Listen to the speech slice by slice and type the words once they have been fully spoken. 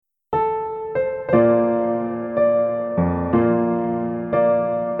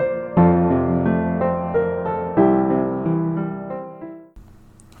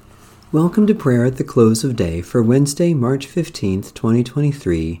Welcome to prayer at the close of day for Wednesday, March 15th,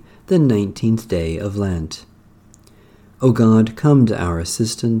 2023, the 19th day of Lent. O God, come to our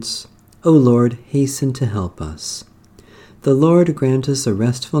assistance. O Lord, hasten to help us. The Lord grant us a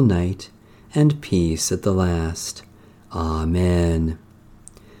restful night and peace at the last. Amen.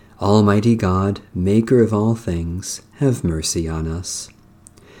 Almighty God, maker of all things, have mercy on us.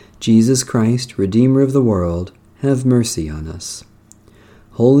 Jesus Christ, Redeemer of the world, have mercy on us.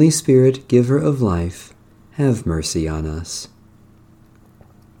 Holy Spirit, giver of life, have mercy on us.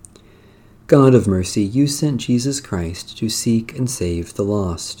 God of mercy, you sent Jesus Christ to seek and save the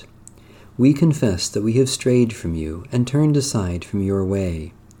lost. We confess that we have strayed from you and turned aside from your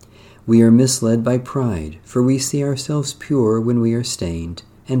way. We are misled by pride, for we see ourselves pure when we are stained,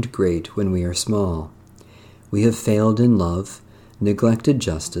 and great when we are small. We have failed in love, neglected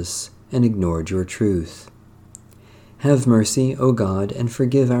justice, and ignored your truth. Have mercy, O God, and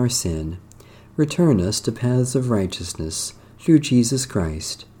forgive our sin. Return us to paths of righteousness through Jesus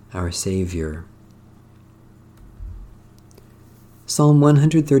Christ, our Savior. Psalm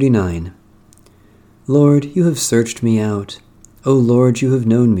 139. Lord, you have searched me out. O Lord, you have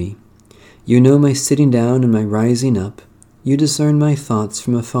known me. You know my sitting down and my rising up. You discern my thoughts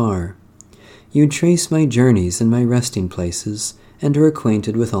from afar. You trace my journeys and my resting places, and are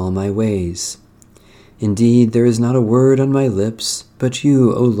acquainted with all my ways. Indeed, there is not a word on my lips, but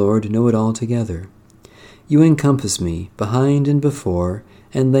you, O Lord, know it altogether. You encompass me, behind and before,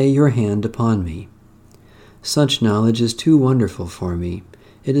 and lay your hand upon me. Such knowledge is too wonderful for me.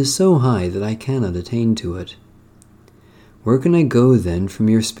 It is so high that I cannot attain to it. Where can I go, then, from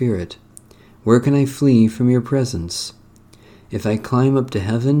your Spirit? Where can I flee from your presence? If I climb up to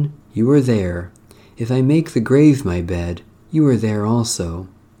heaven, you are there. If I make the grave my bed, you are there also.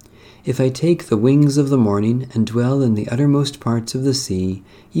 If I take the wings of the morning and dwell in the uttermost parts of the sea,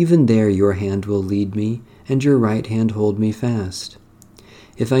 even there your hand will lead me, and your right hand hold me fast.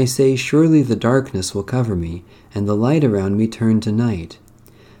 If I say, surely the darkness will cover me, and the light around me turn to night.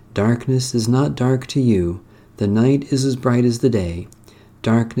 Darkness is not dark to you, the night is as bright as the day.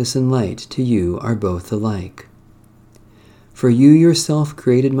 Darkness and light to you are both alike. For you yourself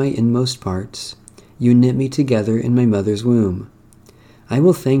created my inmost parts. You knit me together in my mother's womb. I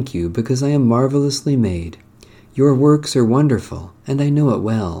will thank you because I am marvelously made. Your works are wonderful, and I know it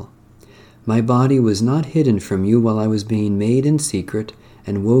well. My body was not hidden from you while I was being made in secret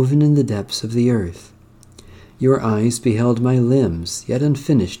and woven in the depths of the earth. Your eyes beheld my limbs, yet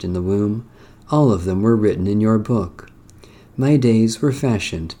unfinished in the womb. All of them were written in your book. My days were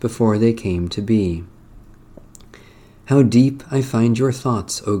fashioned before they came to be. How deep I find your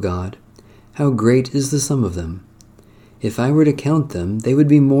thoughts, O God! How great is the sum of them! If I were to count them, they would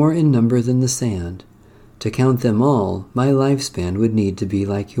be more in number than the sand. To count them all, my lifespan would need to be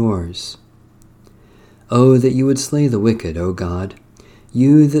like yours. Oh, that you would slay the wicked, O God!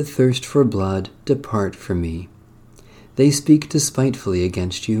 You that thirst for blood, depart from me. They speak despitefully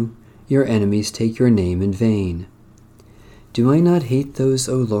against you. Your enemies take your name in vain. Do I not hate those,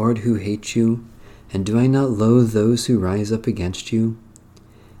 O Lord, who hate you? And do I not loathe those who rise up against you?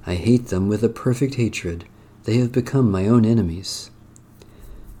 I hate them with a perfect hatred. They have become my own enemies.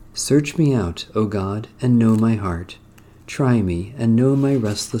 Search me out, O God, and know my heart. Try me, and know my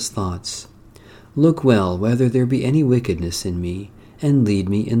restless thoughts. Look well whether there be any wickedness in me, and lead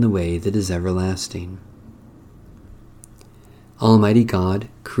me in the way that is everlasting. Almighty God,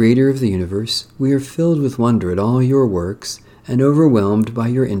 Creator of the universe, we are filled with wonder at all your works, and overwhelmed by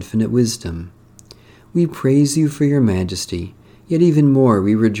your infinite wisdom. We praise you for your majesty, yet even more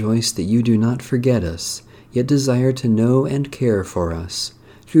we rejoice that you do not forget us, yet desire to know and care for us,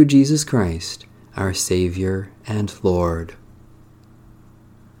 through Jesus Christ, our Savior and Lord.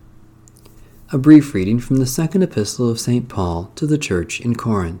 A brief reading from the second epistle of St. Paul to the church in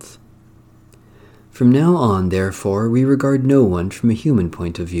Corinth. From now on, therefore, we regard no one from a human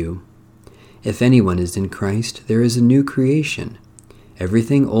point of view. If anyone is in Christ, there is a new creation.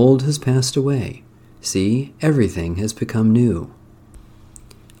 Everything old has passed away. See, everything has become new.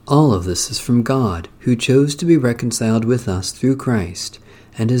 All of this is from God, who chose to be reconciled with us through Christ,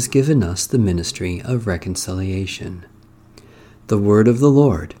 and has given us the ministry of reconciliation. The word of the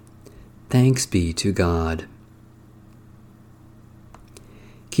Lord. Thanks be to God.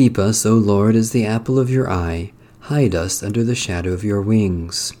 Keep us, O Lord, as the apple of your eye. Hide us under the shadow of your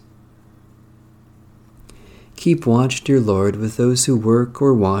wings. Keep watch, dear Lord, with those who work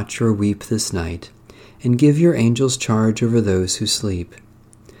or watch or weep this night, and give your angels charge over those who sleep.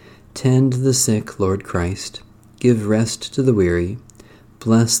 Tend the sick, Lord Christ. Give rest to the weary.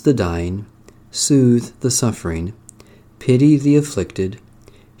 Bless the dying. Soothe the suffering. Pity the afflicted.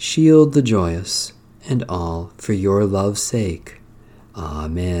 shield the joyous, and all for your love's sake.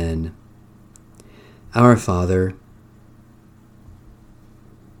 Amen. Our Father,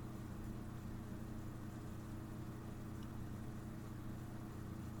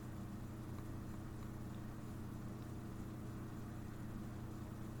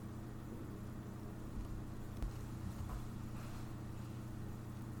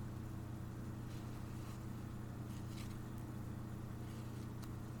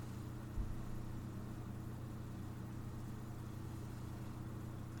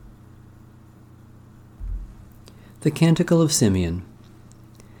 the Canticle of Simeon.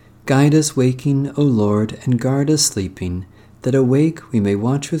 Guide us waking, O Lord, and guard us sleeping, that awake we may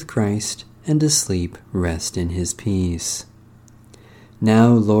watch with Christ, and asleep rest in his peace. Now,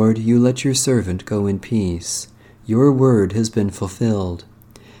 Lord, you let your servant go in peace. Your word has been fulfilled.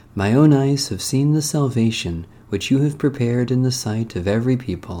 My own eyes have seen the salvation which you have prepared in the sight of every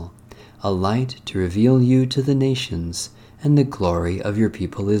people, a light to reveal you to the nations, and the glory of your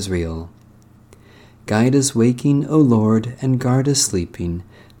people Israel. Guide us waking, O Lord, and guard us sleeping,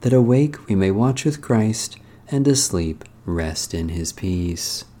 that awake we may watch with Christ, and asleep rest in his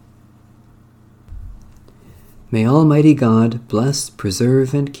peace. May Almighty God bless,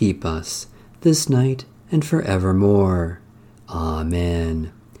 preserve, and keep us, this night and forevermore.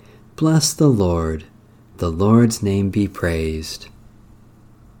 Amen. Bless the Lord. The Lord's name be praised.